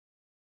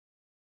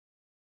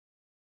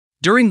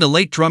During the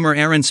late drummer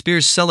Aaron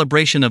Spears'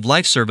 celebration of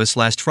life service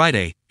last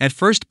Friday, at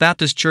First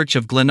Baptist Church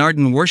of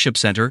Glenarden Worship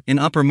Center in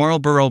Upper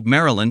Marlboro,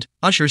 Maryland,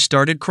 Usher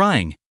started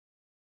crying.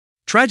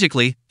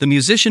 Tragically, the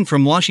musician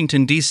from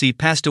Washington, D.C.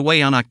 passed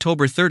away on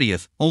October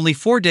 30th, only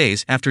 4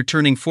 days after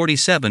turning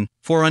 47,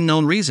 for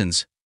unknown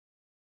reasons.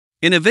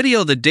 In a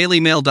video that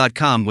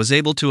DailyMail.com was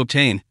able to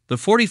obtain, the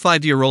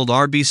 45-year-old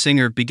R&B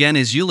singer began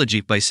his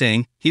eulogy by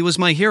saying, "He was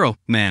my hero,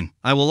 man.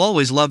 I will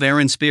always love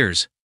Aaron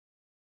Spears.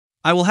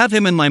 I will have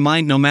him in my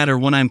mind no matter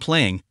when I'm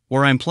playing,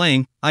 or I'm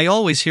playing, I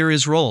always hear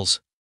his rolls."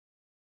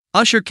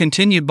 Usher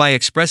continued by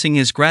expressing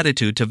his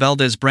gratitude to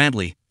Valdez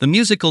Brantley, the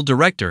musical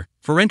director,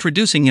 for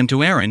introducing him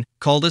to Aaron,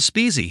 called a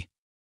Speezy.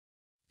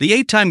 The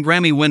 8-time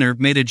Grammy winner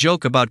made a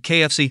joke about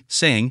KFC,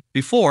 saying,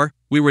 "Before,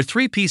 we were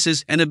 3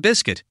 pieces and a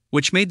biscuit,"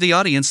 which made the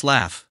audience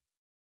laugh.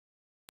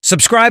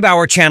 Subscribe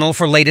our channel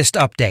for latest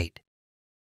update.